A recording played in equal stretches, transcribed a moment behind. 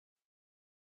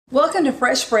Welcome to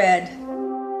Fresh Bread.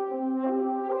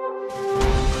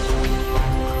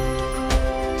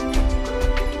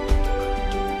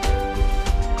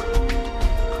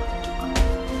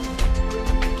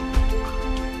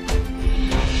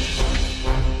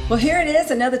 Well, here it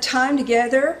is, another time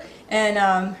together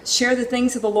and share the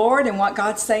things of the Lord and what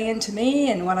God's saying to me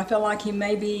and what I feel like He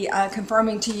may be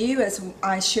confirming to you as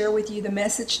I share with you the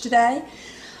message today.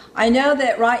 I know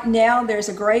that right now there's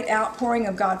a great outpouring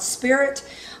of God's Spirit.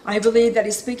 I believe that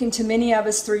He's speaking to many of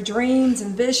us through dreams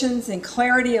and visions and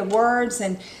clarity of words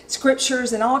and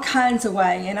scriptures in all kinds of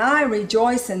ways. And I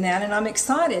rejoice in that and I'm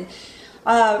excited.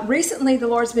 Recently the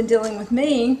Lord's been dealing with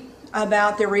me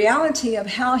about the reality of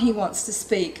how He wants to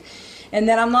speak and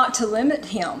that I'm not to limit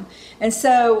Him. And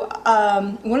so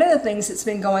one of the things that's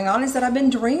been going on is that I've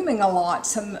been dreaming a lot,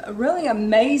 some really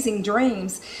amazing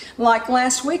dreams. Like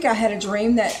last week I had a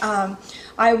dream that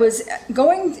I was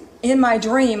going, in my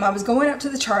dream, I was going up to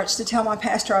the church to tell my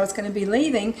pastor I was going to be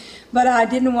leaving, but I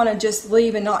didn't want to just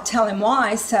leave and not tell him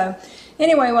why. So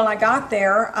anyway, when I got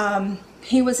there,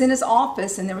 he was in his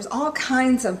office and there was all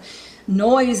kinds of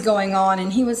noise going on,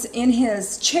 and he was in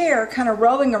his chair kind of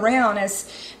rolling around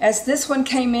as this one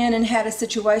came in and had a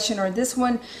situation, or this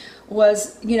one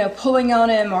was, you know, pulling on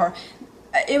him, or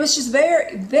it was just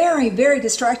very, very, very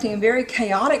distracting and very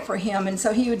chaotic for him. And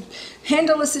so he would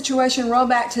handle a situation, roll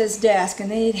back to his desk, and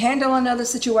then he'd handle another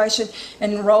situation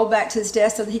and roll back to his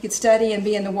desk so that he could study and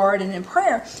be in the Word and in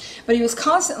prayer. But he was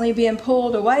constantly being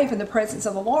pulled away from the presence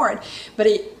of the Lord. But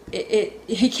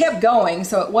he kept going,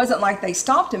 so it wasn't like they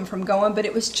stopped him from going, but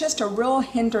it was just a real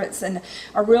hindrance and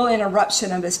a real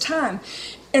interruption of his time.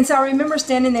 And so I remember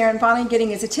standing there and finally getting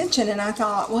his attention, and I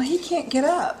thought, well, he can't get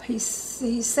up. He's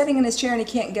sitting in his chair and he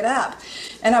can't get up.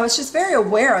 And I was just very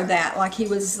aware of that, like he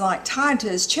was like tied to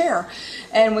his chair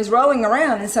and was rolling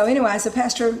around. And so anyway, I said,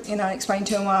 Pastor, you know, I explained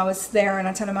to him why I was there, and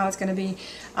I told him I was going to be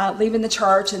leaving the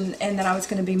church and then I was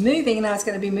going to be moving, and I was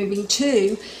going to be moving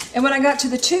too. And when I got to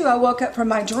the two, I woke up from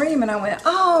my dream and I went,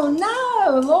 oh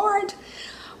no, Lord,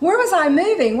 where was I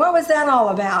moving? What was that all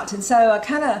about? And so I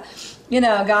kind of, you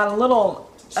know, got a little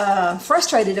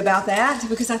frustrated about that,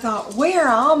 because I thought, where?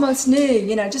 I almost knew,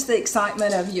 you know, just the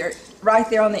excitement of you're right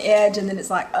there on the edge, and then it's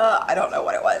like, I don't know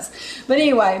what it was. But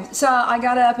anyway, so I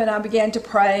got up and I began to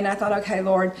pray, and I thought, okay,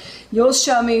 Lord, you'll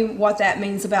show me what that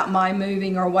means about my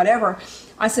moving or whatever.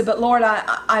 I said, but Lord,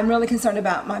 I'm really concerned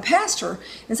about my pastor.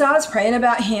 And so I was praying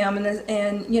about him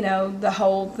and you know, the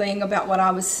whole thing about what I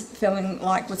was feeling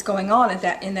like was going on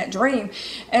in that dream.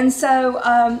 And so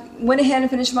went ahead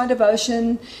and finished my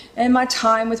devotion and my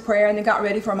time with prayer, and then got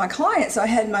ready for my client. So I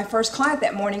had my first client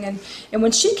that morning, and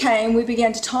when she came, we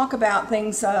began to talk about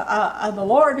things of the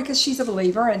Lord, because she's a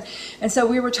believer. And so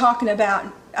we were talking about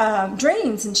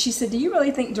dreams, and she said, do you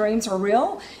really think dreams are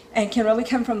real and can really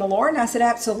come from the Lord? And I said,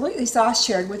 absolutely. So I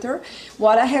shared with her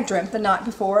what I had dreamt the night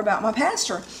before about my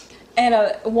pastor.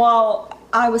 And while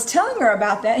I was telling her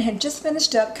about that, had just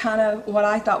finished up kind of what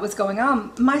I thought was going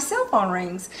on, my cell phone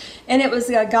rings. And it was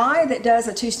a guy that does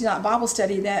a Tuesday night Bible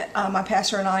study that my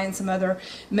pastor and I and some other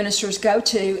ministers go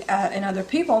to, and other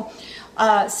people.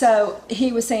 So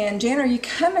he was saying, Jan, are you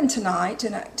coming tonight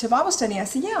to Bible study? I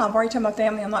said, yeah, I've already told my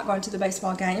family I'm not going to the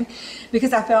baseball game,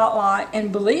 because I felt like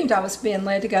and believed I was being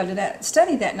led to go to that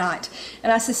study that night.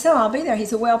 And I said, so I'll be there. He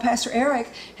said, well, Pastor Eric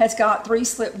has got 3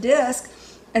 slipped discs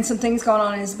and some things going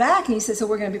on in his back. And he said, so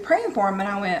we're going to be praying for him. And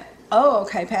I went, oh,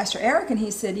 okay, Pastor Eric? And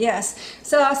he said, yes.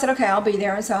 So I said, okay, I'll be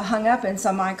there. And so I hung up, and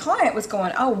so my client was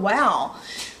going, oh, wow,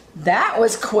 that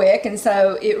was quick. And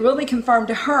so it really confirmed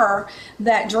to her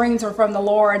that dreams were from the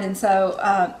Lord. And so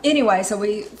anyway, so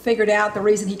we figured out the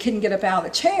reason he couldn't get up out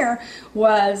of the chair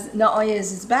was not only is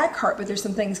his back hurt, but there's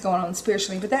some things going on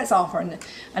spiritually, but that's all for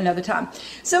another time.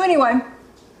 So anyway,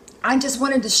 I just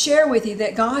wanted to share with you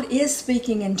that God is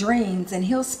speaking in dreams, and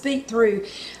He'll speak through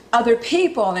other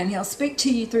people, and He'll speak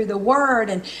to you through the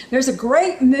Word. And there's a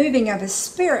great moving of His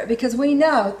Spirit, because we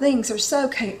know things are so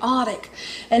chaotic,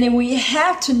 and then we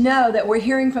have to know that we're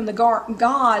hearing from the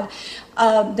God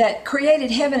that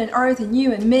created heaven and earth and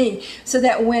you and me, so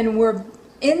that when we're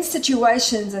in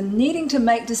situations and needing to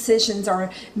make decisions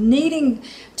or needing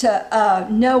to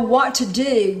know what to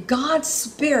do, God's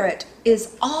Spirit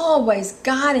is always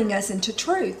guiding us into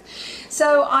truth.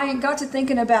 So I got to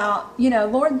thinking about, you know,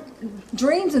 Lord,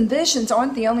 dreams and visions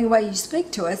aren't the only way you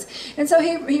speak to us. And so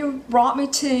he brought me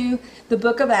to the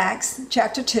book of Acts,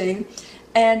 chapter 2.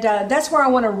 And that's where I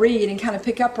want to read and kind of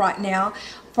pick up right now.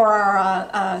 For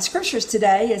our scriptures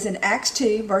today is in Acts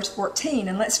 2, verse 14.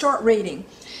 And let's start reading.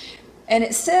 And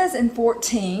it says in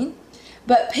 14,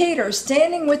 But Peter,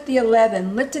 standing with the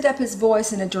 11, lifted up his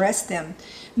voice and addressed them.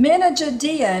 Men of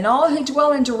Judea and all who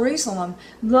dwell in Jerusalem,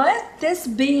 let this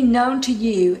be known to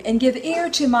you, and give ear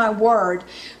to my word.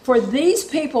 For these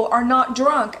people are not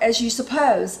drunk, as you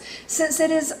suppose, since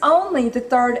it is only the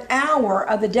 3rd hour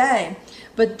of the day.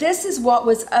 But this is what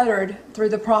was uttered through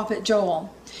the prophet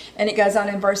Joel. And it goes on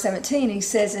in verse 17. He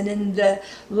says, and in the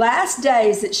last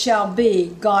days it shall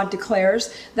be, God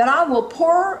declares, that I will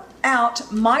pour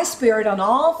out my spirit on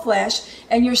all flesh,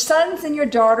 and your sons and your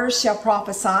daughters shall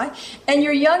prophesy, and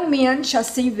your young men shall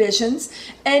see visions,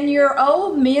 and your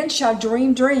old men shall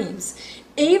dream dreams.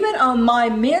 Even on my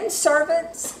men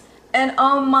servants and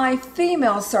on my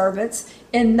female servants,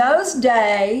 in those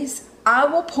days I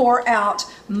will pour out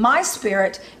my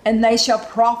spirit, and they shall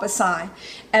prophesy.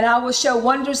 And I will show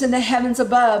wonders in the heavens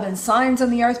above, and signs on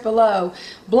the earth below,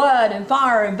 blood and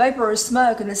fire and vapor of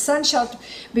smoke. And the sun shall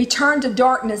be turned to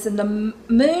darkness, and the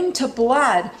moon to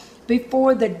blood,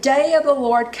 before the day of the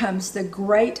Lord comes, the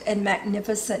great and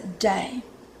magnificent day.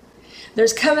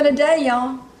 There's coming a day,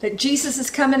 y'all, that Jesus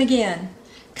is coming again.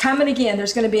 Coming again.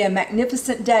 There's going to be a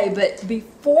magnificent day. But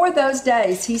before those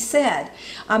days, he said,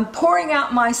 I'm pouring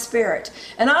out my spirit.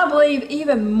 And I believe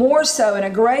even more so in a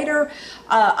greater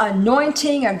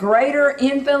anointing, a greater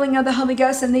infilling of the Holy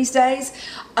Ghost in these days.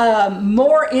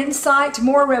 More insight,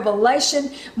 more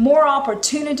revelation, more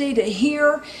opportunity to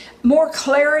hear, more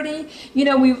clarity. You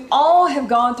know, we all have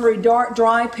gone through dark,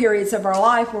 dry periods of our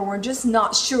life where we're just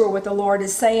not sure what the Lord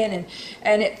is saying,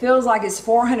 and it feels like it's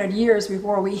 400 years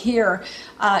before we hear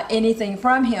anything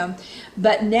from him.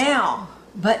 But now,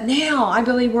 I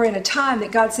believe we're in a time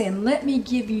that God's saying, let me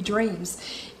give you dreams.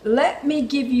 Let me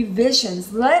give you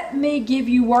visions. Let me give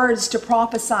you words to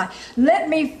prophesy. Let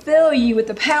me fill you with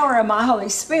the power of my Holy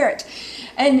Spirit.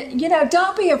 And, you know,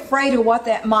 don't be afraid of what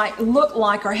that might look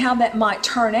like or how that might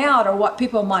turn out or what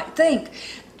people might think.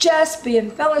 Just be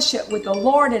in fellowship with the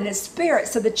Lord and his Spirit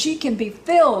so that you can be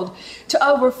filled to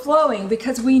overflowing,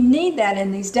 because we need that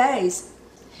in these days.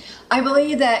 I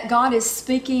believe that God is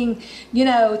speaking, you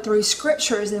know, through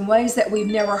scriptures in ways that we've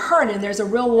never heard. And there's a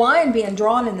real line being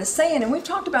drawn in the sand. And we've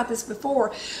talked about this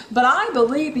before. But I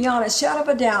believe beyond a shadow of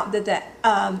a doubt that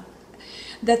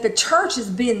the church has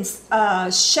been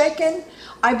shaken.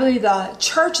 I believe the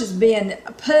church has been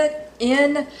put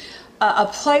in a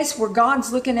place where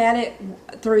God's looking at it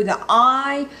through the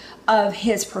eye of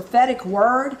his prophetic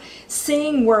word,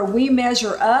 seeing where we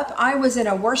measure up. I was in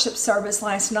a worship service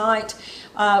last night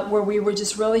where we were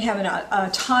just really having a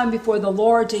time before the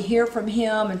Lord to hear from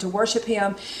him and to worship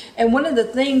him. And one of the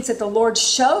things that the Lord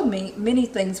showed me, many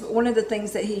things, but one of the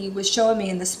things that he was showing me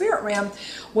in the spirit realm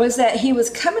was that he was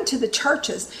coming to the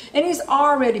churches. And he's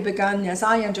already begun this.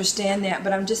 I understand that,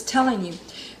 but I'm just telling you,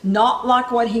 not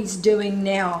like what he's doing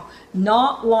now,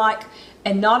 not like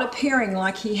and not appearing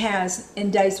like he has in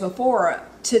days before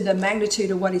to the magnitude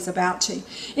of what he's about to.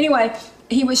 Anyway,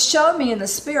 he was showing me in the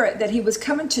spirit that he was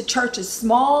coming to churches,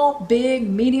 small, big,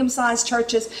 medium-sized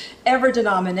churches, every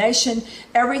denomination,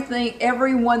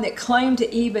 everyone that claimed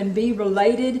to even be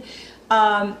related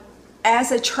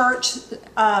as a church.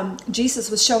 Jesus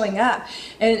was showing up,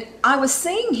 and I was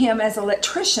seeing him as an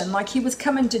electrician, like he was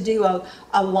coming to do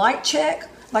a light check,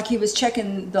 like he was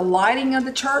checking the lighting of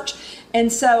the church.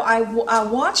 And so I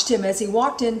watched him as he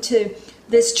walked into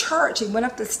this church. He went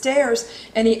up the stairs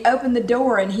and he opened the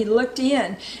door and he looked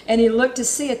in and he looked to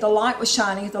see if the light was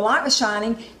shining. If the light was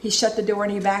shining, he shut the door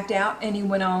and he backed out and he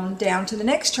went on down to the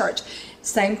next church.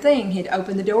 Same thing. He'd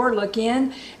open the door, look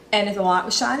in, and if the light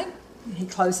was shining, he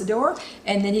closed the door,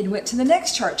 and then he went to the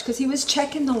next church because he was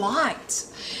checking the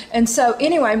lights. And so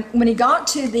anyway, when he got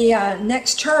to the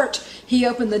next church, he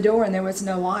opened the door and there was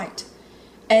no light.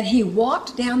 And he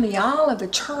walked down the aisle of the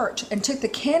church and took the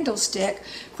candlestick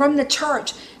from the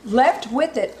church, left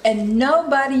with it, and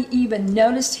nobody even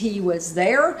noticed he was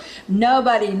there.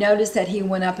 Nobody noticed that he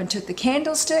went up and took the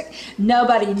candlestick.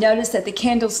 Nobody noticed that the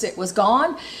candlestick was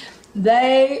gone.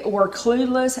 They were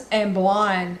clueless and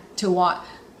blind to what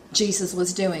Jesus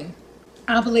was doing.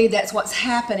 I believe that's what's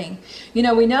happening. You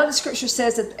know, we know the scripture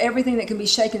says that everything that can be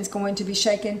shaken is going to be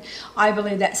shaken. I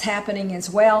believe that's happening as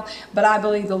well. But I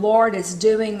believe the Lord is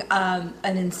doing an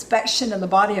inspection of the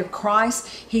body of Christ.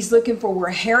 He's looking for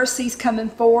where heresy's coming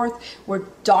forth, where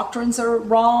doctrines are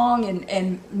wrong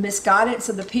and misguidance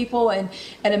of the people and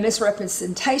a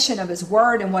misrepresentation of his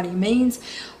word and what he means.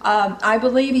 I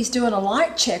believe he's doing a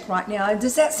light check right now.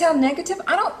 Does that sound negative?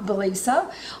 I don't believe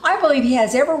so. I believe he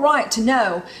has every right to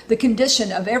know the condition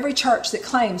of every church that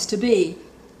claims to be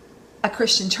a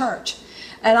Christian church.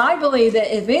 And I believe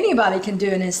that if anybody can do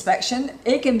an inspection,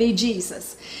 it can be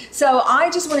Jesus. So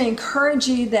I just want to encourage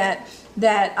you that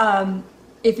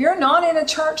if you're not in a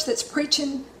church that's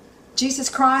preaching Jesus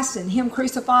Christ and Him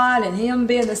crucified and Him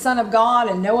being the Son of God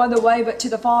and no other way but to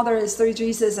the Father is through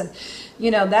Jesus, and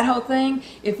that whole thing,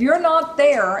 if you're not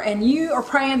there and you are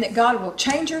praying that God will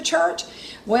change your church,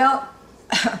 well,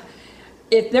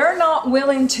 if they're not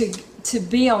willing to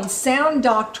be on sound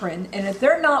doctrine, and if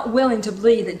they're not willing to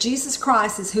believe that Jesus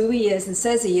Christ is who He is and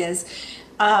says He is,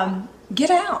 get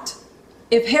out.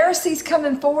 If heresy's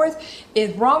coming forth,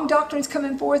 if wrong doctrine's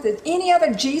coming forth, if any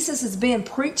other Jesus is being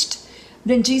preached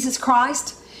than Jesus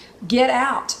Christ, get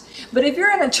out. But if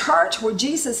you're in a church where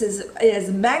Jesus is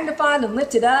magnified and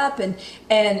lifted up, and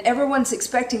everyone's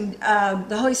expecting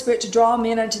the Holy Spirit to draw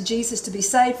men unto Jesus to be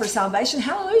saved for salvation,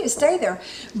 hallelujah, stay there.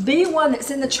 Be one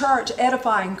that's in the church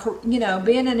edifying,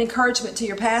 being an encouragement to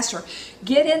your pastor.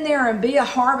 Get in there and be a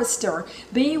harvester.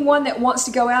 Be one that wants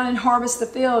to go out and harvest the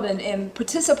field and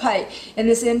participate in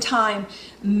this end time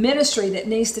ministry that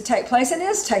needs to take place and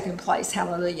is taking place.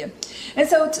 Hallelujah. And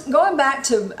so going back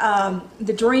to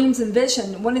the dreams and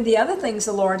vision, one of the other things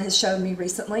the Lord has shown me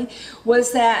recently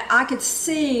was that I could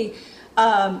see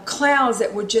clouds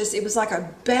that were it was like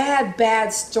a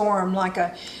bad storm, like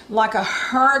a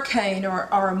hurricane,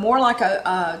 or more like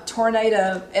a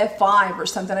tornado F5 or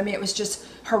something. I mean, it was just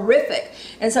horrific.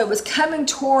 And so it was coming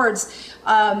towards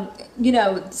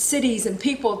cities and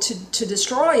people to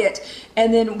destroy it.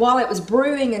 And then while it was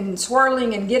brewing and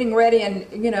swirling and getting ready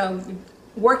and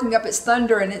working up its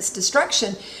thunder and its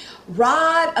destruction,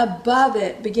 right above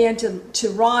it began to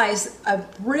rise a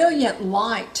brilliant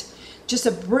light. Just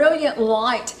a brilliant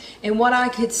light. And what I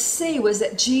could see was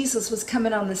that Jesus was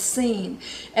coming on the scene,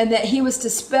 and that He was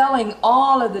dispelling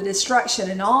all of the destruction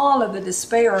and all of the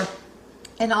despair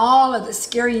and all of the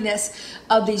scariness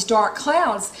of these dark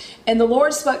clouds. And the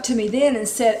Lord spoke to me then and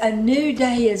said, a new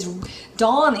day is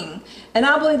dawning. And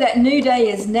I believe that new day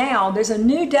is now. There's a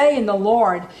new day in the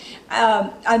Lord,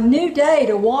 a new day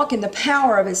to walk in the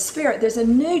power of His Spirit. There's a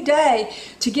new day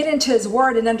to get into His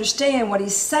Word and understand what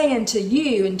He's saying to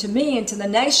you and to me and to the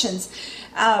nations.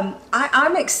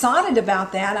 I'm excited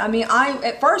about that. I mean,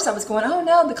 at first I was going, oh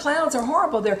no, the clouds are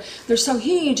horrible. They're so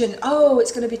huge, and oh,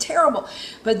 it's going to be terrible.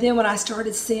 But then when I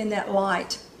started seeing that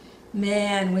light,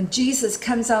 man, when Jesus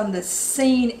comes on the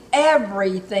scene,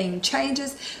 everything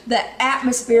changes. The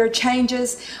atmosphere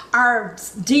changes. Our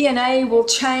DNA will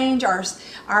change.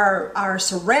 Our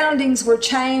surroundings will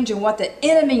change. And what the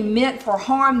enemy meant for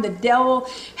harm, the devil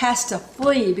has to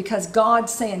flee, because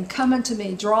God's saying, come unto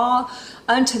me, draw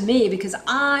unto me, because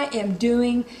I am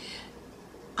doing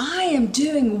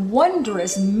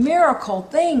wondrous miracle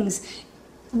things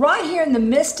right here in the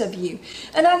midst of you.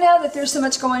 And I know that there's so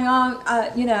much going on,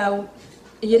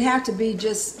 you'd have to be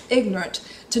just ignorant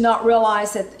to not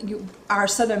realize that our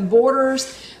southern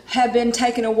borders have been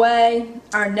taken away,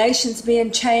 our nation's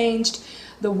being changed,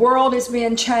 the world is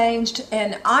being changed.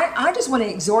 And I just want to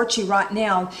exhort you right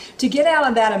now to get out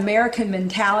of that American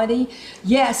mentality.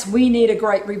 Yes, we need a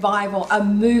great revival, a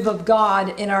move of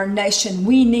God in our nation.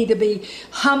 We need to be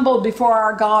humbled before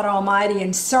our God Almighty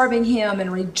and serving Him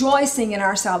and rejoicing in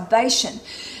our salvation.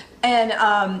 And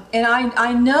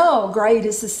I know great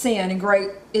is the sin and great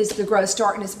is the gross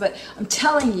darkness, but I'm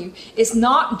telling you, it's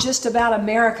not just about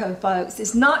America, folks.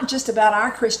 It's not just about our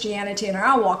Christianity and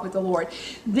our walk with the Lord.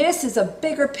 This is a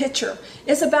bigger picture.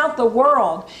 It's about the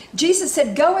world. Jesus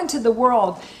said, go into the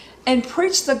world and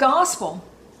preach the gospel.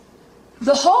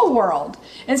 The whole world.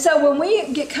 And so when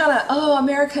we get kind of, oh,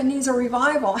 America needs a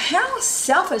revival, how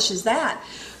selfish is that?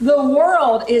 The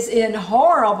world is in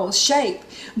horrible shape.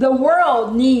 The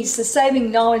world needs the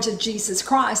saving knowledge of Jesus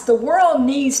Christ. The world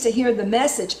needs to hear the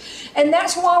message. And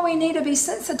that's why we need to be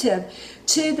sensitive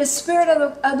to the Spirit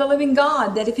of the living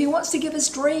God, that if He wants to give us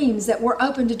dreams, that we're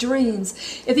open to dreams.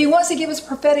 If He wants to give us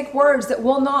prophetic words, that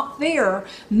we'll not fear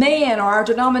man or our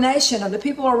denomination or the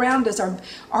people around us,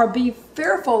 or be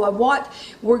fearful of what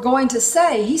we're going to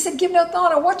say. He said, give no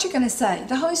thought on what you're going to say.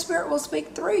 The Holy Spirit will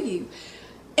speak through you.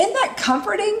 Isn't that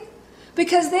comforting?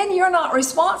 Because then you're not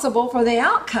responsible for the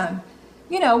outcome.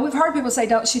 We've heard people say,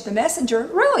 don't shoot the messenger.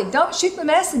 Really, don't shoot the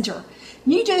messenger.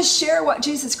 You just share what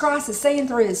Jesus Christ is saying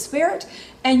through His Spirit,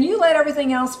 and you let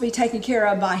everything else be taken care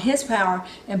of by His power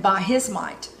and by His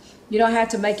might. You don't have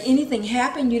to make anything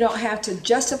happen. You don't have to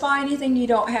justify anything. You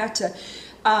don't have to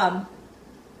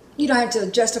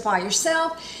justify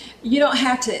yourself. You don't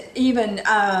have to even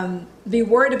be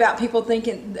worried about people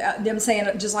thinking, them saying,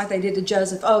 just like they did to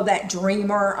Joseph, oh, that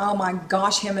dreamer, oh my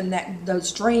gosh, him and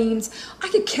those dreams. I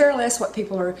could care less what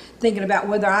people are thinking about,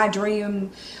 whether I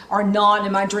dream or not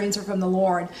and my dreams are from the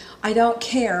Lord. I don't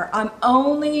care. I'm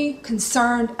only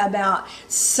concerned about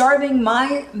serving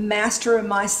my Master and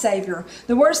my Savior.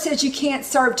 The Word says you can't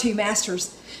serve two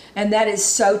masters. And that is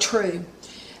so true.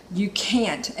 You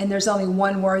can't, and there's only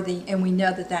one worthy, and we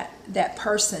know that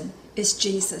person is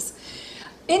Jesus.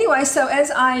 Anyway, so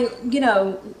as I,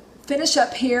 finish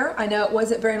up here, I know it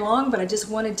wasn't very long, but I just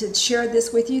wanted to share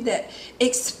this with you, that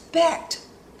expect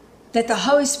that the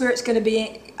Holy Spirit's going to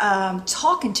be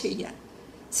talking to you,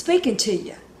 speaking to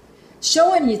you,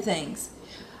 showing you things.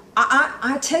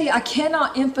 I tell you, I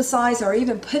cannot emphasize or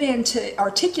even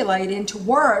articulate into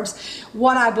words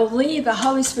what I believe the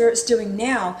Holy Spirit's doing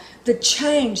now, the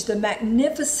change, the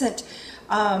magnificent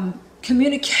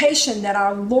communication that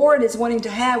our Lord is wanting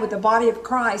to have with the body of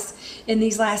Christ in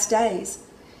these last days.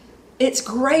 It's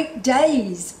great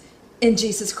days in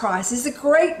Jesus Christ. It's a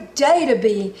great day to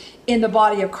be in the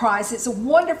body of Christ. It's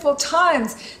wonderful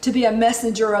times to be a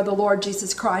messenger of the Lord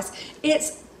Jesus Christ.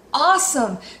 It's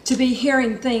awesome to be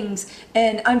hearing things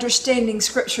and understanding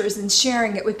scriptures and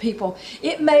sharing it with people.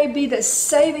 It may be the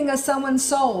saving of someone's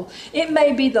soul. It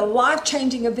may be the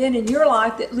life-changing event in your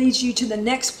life that leads you to the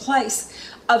next place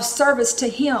of service to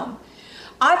Him.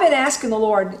 I've been asking the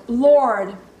Lord,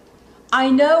 Lord, I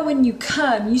know when you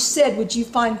come, you said, would you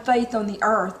find faith on the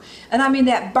earth? And I mean,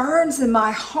 that burns in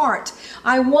my heart.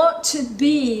 I want to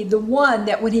be the one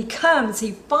that when He comes,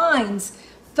 He finds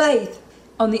faith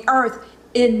on the earth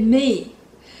in me.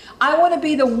 I want to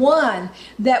be the one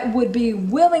that would be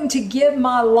willing to give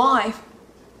my life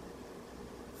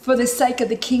for the sake of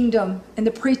the kingdom and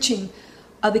the preaching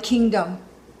of the kingdom,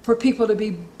 for people to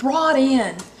be brought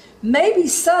in, maybe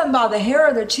some by the hair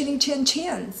of their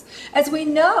chins, as we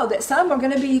know that some are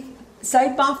going to be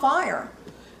saved by fire.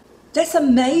 That's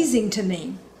amazing to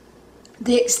me.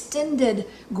 The extended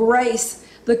grace,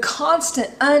 the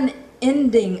constant,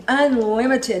 unending,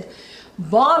 unlimited,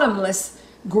 bottomless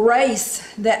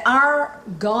grace that our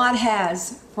God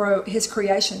has for His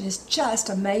creation is just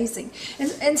amazing.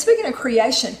 And speaking of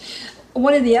creation,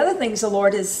 one of the other things the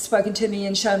Lord has spoken to me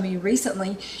and shown me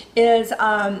recently is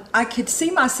I could see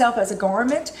myself as a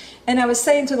garment, and I was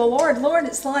saying to the Lord,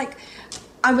 it's like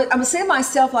I was seeing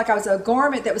myself like I was a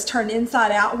garment that was turned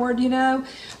inside outward, and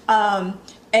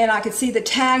I could see the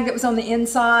tag that was on the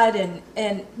inside,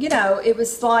 and it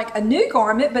was like a new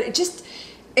garment, but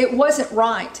it wasn't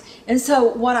right. And so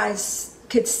what I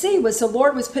could see was the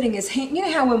Lord was putting His hand,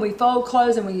 how when we fold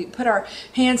clothes and we put our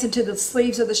hands into the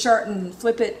sleeves of the shirt and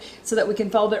flip it so that we can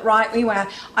fold it right. Anyway,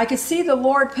 I could see the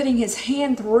Lord putting His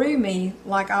hand through me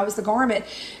like I was the garment.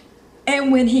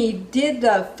 And when He did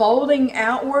the folding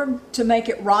outward to make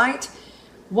it right,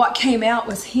 what came out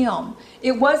was Him.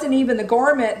 It wasn't even the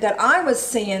garment that I was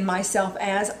seeing myself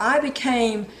as. I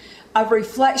became a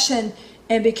reflection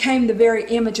and became the very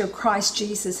image of Christ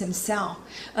Jesus Himself.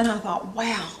 And I thought,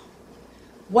 wow.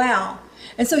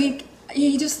 And so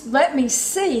he just let me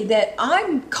see that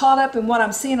I'm caught up in what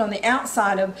I'm seeing on the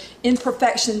outside of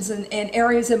imperfections and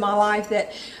areas in my life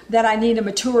that I need to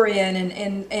mature in,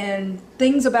 and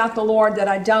things about the Lord that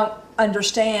I don't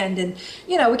understand. And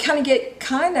we get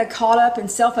caught up in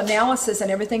self-analysis and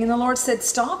everything, and the Lord said,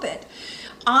 stop it.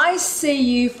 I see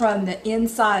you from the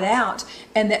inside out,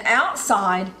 and the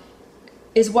outside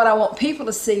is what I want people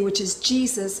to see, which is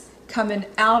Jesus coming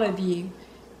out of you,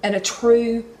 and a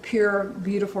true, pure,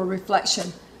 beautiful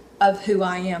reflection of who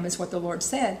I am, is what the Lord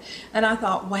said. And I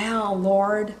thought, wow,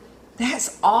 Lord,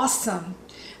 that's awesome.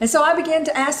 And so I began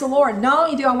to ask the Lord, not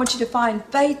only do I want you to find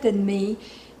faith in me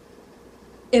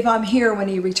if I'm here when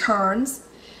He returns,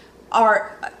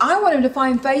 or I want Him to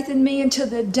find faith in me until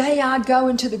the day I go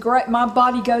into the grave, my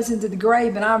body goes into the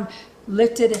grave and I'm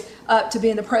lifted up to be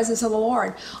in the presence of the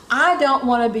Lord. I don't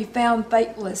want to be found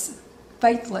faithless.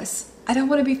 I don't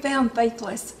want to be found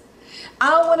faithless.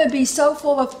 I want to be so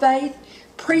full of faith,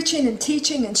 preaching and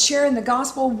teaching and sharing the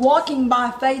gospel, walking by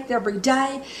faith every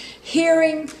day,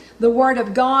 hearing the word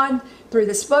of God through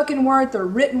the spoken word, through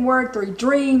written word, through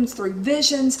dreams, through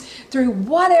visions, through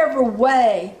whatever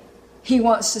way He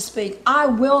wants to speak. I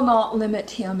will not limit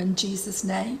Him in Jesus'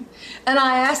 name. And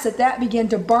I ask that begin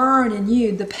to burn in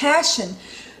you, the passion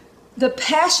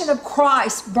of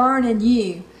Christ burn in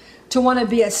you, to want to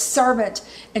be a servant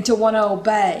and to want to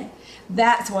obey.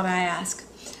 That's what I ask.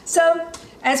 So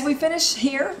as we finish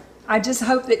here, I just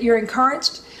hope that you're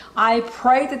encouraged. I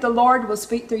pray that the Lord will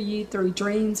speak through you through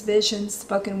dreams, visions,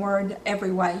 spoken word,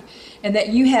 every way, and that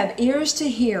you have ears to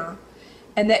hear,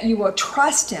 and that you will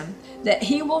trust Him, that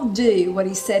He will do what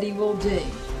He said He will do,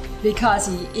 because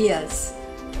He is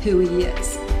who He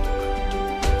is.